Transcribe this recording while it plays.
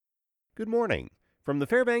Good morning. From the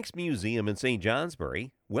Fairbanks Museum in St.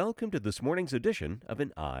 Johnsbury, welcome to this morning's edition of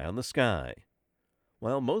An Eye on the Sky.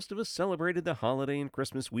 While most of us celebrated the holiday and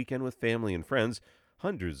Christmas weekend with family and friends,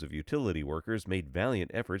 hundreds of utility workers made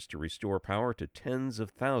valiant efforts to restore power to tens of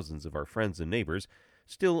thousands of our friends and neighbors.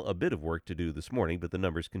 Still a bit of work to do this morning, but the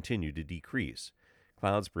numbers continue to decrease.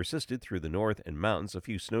 Clouds persisted through the north and mountains, a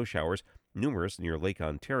few snow showers, numerous near Lake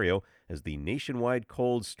Ontario, as the nationwide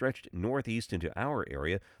cold stretched northeast into our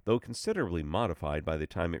area, though considerably modified by the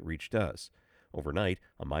time it reached us. Overnight,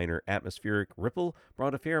 a minor atmospheric ripple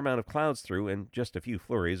brought a fair amount of clouds through and just a few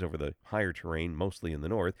flurries over the higher terrain, mostly in the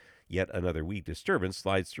north. Yet another weak disturbance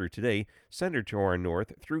slides through today, centered to our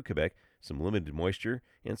north through Quebec. Some limited moisture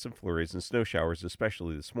and some flurries and snow showers,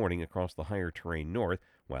 especially this morning across the higher terrain north,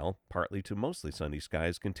 while partly to mostly sunny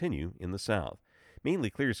skies continue in the south.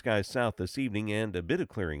 Mainly clear skies south this evening and a bit of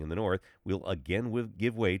clearing in the north will again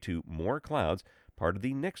give way to more clouds, part of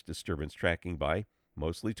the next disturbance tracking by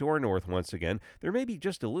mostly to our north once again. There may be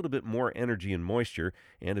just a little bit more energy and moisture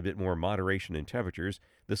and a bit more moderation in temperatures.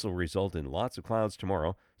 This will result in lots of clouds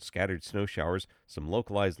tomorrow, scattered snow showers, some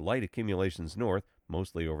localized light accumulations north,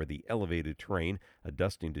 mostly over the elevated terrain, a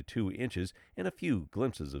dusting to 2 inches, and a few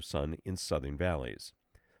glimpses of sun in southern valleys.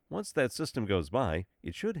 Once that system goes by,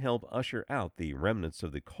 it should help usher out the remnants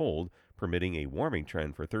of the cold, permitting a warming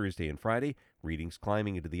trend for Thursday and Friday, readings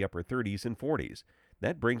climbing into the upper 30s and 40s.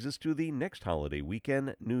 That brings us to the next holiday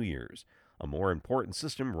weekend, New Year's. A more important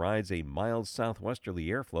system rides a mild southwesterly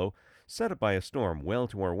airflow set up by a storm well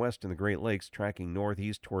to our west in the Great Lakes, tracking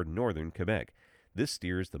northeast toward northern Quebec. This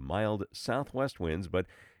steers the mild southwest winds, but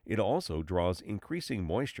it also draws increasing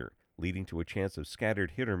moisture, leading to a chance of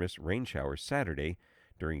scattered hit or miss rain showers Saturday.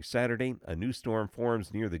 During Saturday, a new storm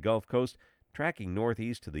forms near the Gulf Coast, tracking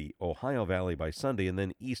northeast to the Ohio Valley by Sunday and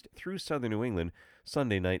then east through southern New England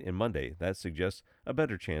Sunday night and Monday. That suggests a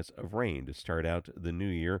better chance of rain to start out the new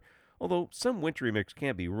year, although some wintry mix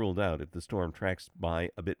can't be ruled out if the storm tracks by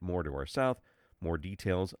a bit more to our south. More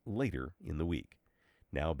details later in the week.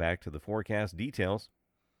 Now back to the forecast details.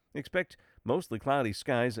 Expect mostly cloudy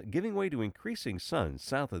skies giving way to increasing sun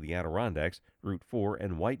south of the Adirondacks, Route 4,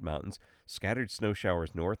 and White Mountains. Scattered snow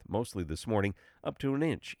showers north, mostly this morning, up to an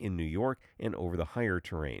inch in New York and over the higher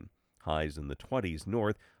terrain. Highs in the 20s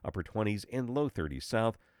north, upper 20s, and low 30s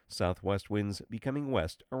south. Southwest winds becoming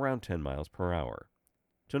west around 10 miles per hour.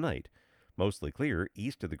 Tonight, mostly clear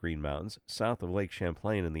east of the Green Mountains, south of Lake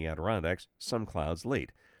Champlain and the Adirondacks, some clouds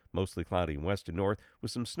late. Mostly cloudy west and north,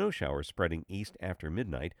 with some snow showers spreading east after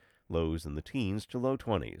midnight, lows in the teens to low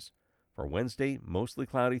 20s. For Wednesday, mostly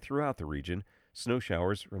cloudy throughout the region, snow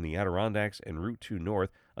showers from the Adirondacks and Route 2 north,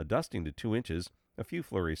 a dusting to 2 inches, a few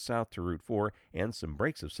flurries south to Route 4, and some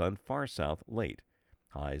breaks of sun far south late.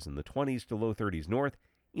 Highs in the 20s to low 30s north,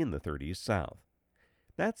 in the 30s south.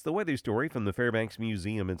 That's the weather story from the Fairbanks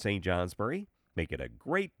Museum in St. Johnsbury. Make it a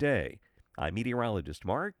great day. I'm meteorologist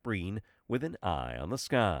Mark Breen with an eye on the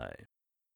sky.